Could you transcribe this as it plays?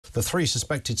The 3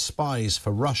 suspected spies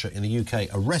for Russia in the UK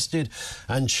arrested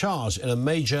and charged in a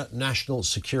major national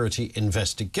security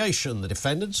investigation. The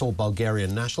defendants, all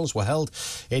Bulgarian nationals, were held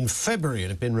in February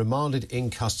and have been remanded in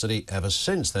custody ever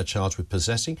since. They're charged with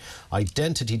possessing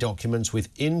identity documents with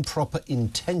improper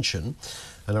intention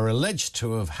and are alleged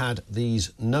to have had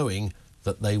these knowing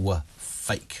that they were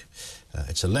fake.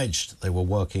 It's alleged they were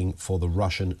working for the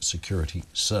Russian security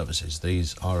services.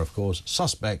 These are, of course,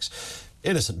 suspects,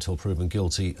 innocent until proven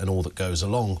guilty, and all that goes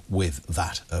along with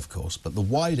that, of course. But the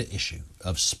wider issue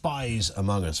of spies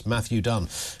among us. Matthew Dunn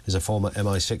is a former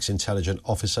MI6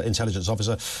 intelligence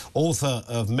officer, author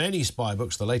of many spy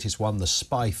books. The latest one, The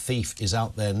Spy Thief, is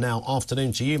out there now.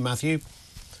 Afternoon to you, Matthew.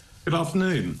 Good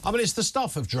afternoon. I mean, it's the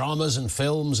stuff of dramas and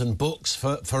films and books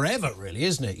for forever, really,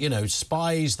 isn't it? You know,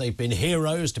 spies, they've been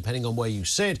heroes, depending on where you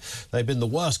sit. They've been the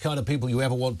worst kind of people you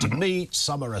ever want to meet.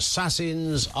 Some are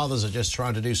assassins, others are just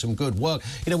trying to do some good work.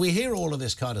 You know, we hear all of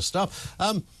this kind of stuff.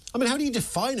 I mean, how do you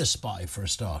define a spy, for a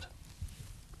start?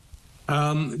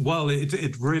 Well,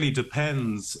 it really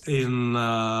depends. In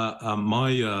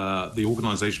the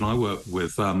organisation I work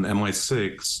with,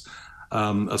 MI6,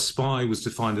 a spy was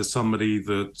defined as somebody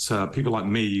that people like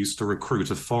me used to recruit,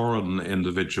 a foreign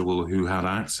individual who had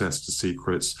access to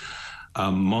secrets.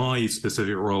 My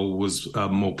specific role was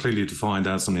more clearly defined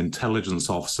as an intelligence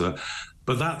officer.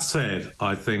 But that said,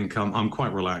 I think I'm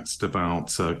quite relaxed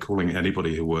about calling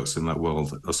anybody who works in that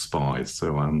world a spy.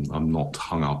 So I'm not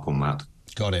hung up on that.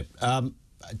 Got it.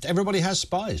 Everybody has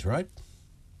spies, right?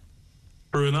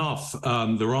 True enough.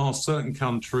 There are certain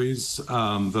countries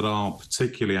that are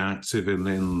particularly active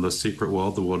in the secret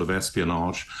world, the world of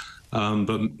espionage.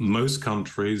 But most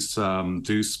countries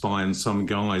do spy in some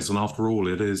guise. And after all,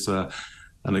 it is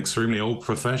an extremely old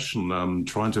profession.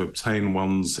 Trying to obtain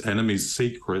one's enemy's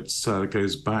secrets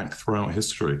goes back throughout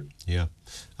history. Yeah.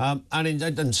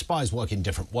 And spies work in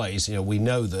different ways. You know, we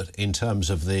know that in terms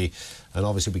of and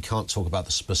obviously we can't talk about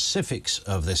the specifics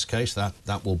of this case,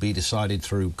 that will be decided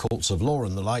through courts of law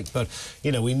and the like, but,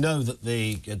 you know, we know that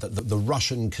the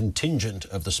Russian contingent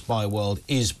of the spy world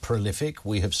is prolific.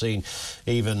 We have seen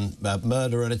even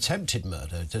murder and attempted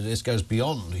murder. This goes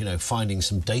beyond, you know, finding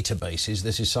some databases.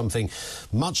 This is something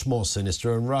much more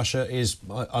sinister, and Russia is,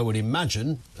 I would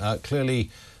imagine,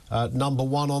 clearly number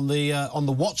one on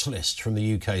the watch list from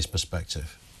the UK's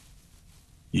perspective.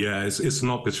 Yeah, it's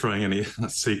not betraying any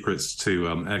secrets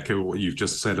to echo what you've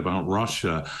just said about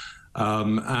Russia.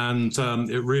 And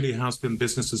it really has been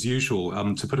business as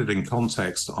usual. To put it in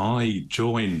context, I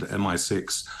joined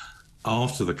MI6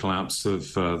 after the collapse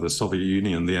of the Soviet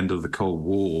Union, the end of the Cold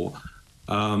War.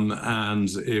 And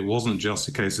it wasn't just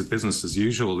a case of business as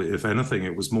usual. If anything,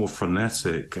 it was more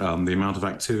frenetic, the amount of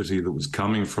activity that was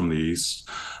coming from the East.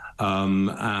 And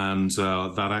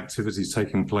that activity is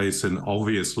taking place in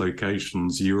obvious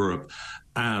locations, Europe,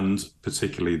 and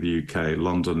particularly the UK,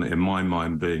 London, in my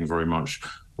mind, being very much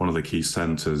one of the key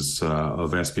centres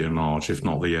of espionage, if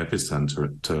not the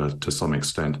epicenter to some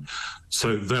extent.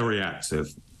 So very active.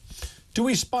 Do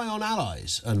we spy on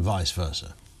allies and vice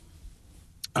versa?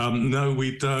 No,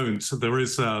 we don't. There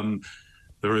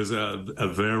is a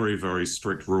very, very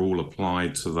strict rule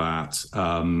applied to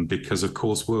that because, of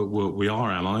course, we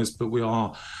are allies, but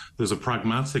there's a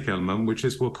pragmatic element, which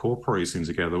is we're cooperating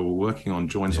together. We're working on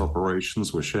joint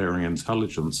operations. We're sharing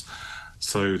intelligence.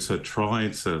 So to try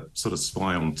to sort of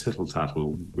spy on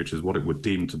tittle-tattle, which is what it would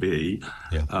deem to be,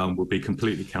 would be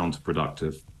completely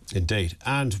counterproductive. Indeed.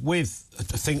 And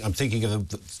I'm thinking of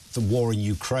the war in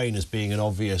Ukraine as being an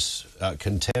obvious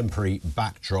contemporary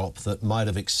backdrop that might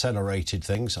have accelerated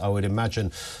things. I would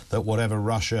imagine that whatever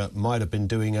Russia might have been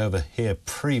doing over here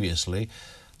previously,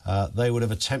 they would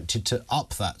have attempted to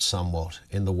up that somewhat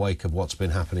in the wake of what's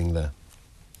been happening there.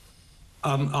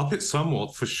 Up it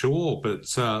somewhat, for sure,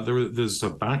 but there's a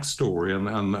backstory,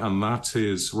 and that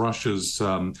is Russia's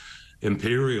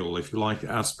imperial, if you like,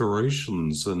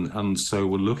 aspirations, and so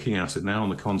we're looking at it now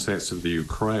in the context of the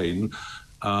Ukraine,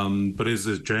 but is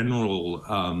a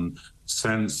general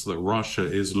sense that Russia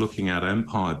is looking at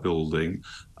empire building,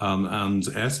 and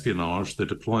espionage, the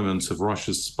deployment of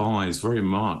Russia's spies, very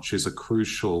much is a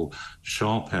crucial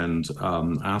sharp-end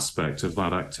aspect of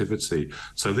that activity.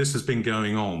 So this has been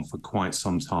going on for quite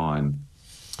some time.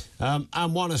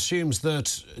 And one assumes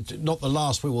that not the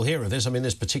last we will hear of this. I mean,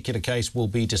 this particular case will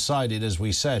be decided, as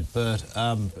we said, but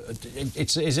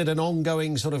is it an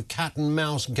ongoing sort of cat and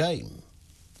mouse game?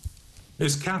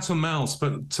 It's cat and mouse,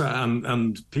 but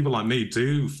and people like me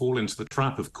do fall into the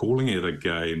trap of calling it a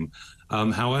game.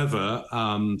 However,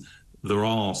 there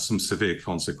are some severe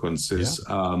consequences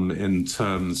in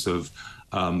terms of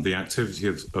the activity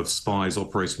of spies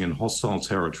operating in hostile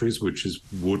territories, which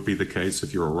would be the case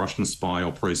if you're a Russian spy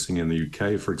operating in the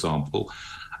UK, for example.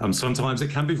 Sometimes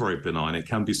it can be very benign. It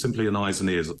can be simply an eyes and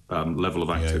ears level of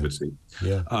activity.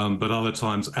 But other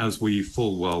times, as we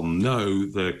full well know,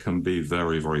 there can be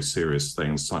very, very serious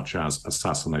things, such as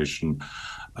assassination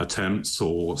attempts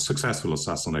or successful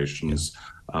assassinations.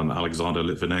 Alexander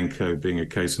Litvinenko being a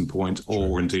case in point,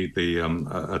 or indeed the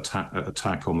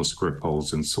attack on the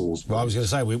Skripals in Salisbury. Well, I was going to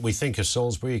say, we think of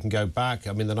Salisbury, you can go back,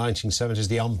 I mean, the 1970s,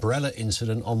 the umbrella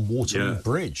incident on Waterloo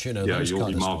Bridge, you know, those Yuri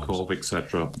kind of Markov,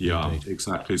 etc. Yeah, indeed.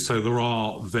 Exactly. So there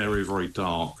are very, very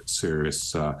dark,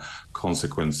 serious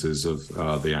consequences of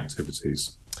the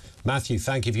activities. Matthew,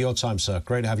 thank you for your time, sir.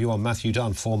 Great to have you on. Matthew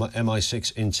Dunn, former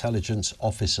MI6 intelligence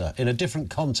officer. In a different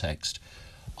context,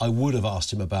 I would have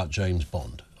asked him about James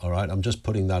Bond, all right? I'm just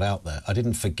putting that out there. I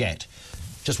didn't forget.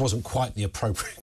 Just wasn't quite the appropriate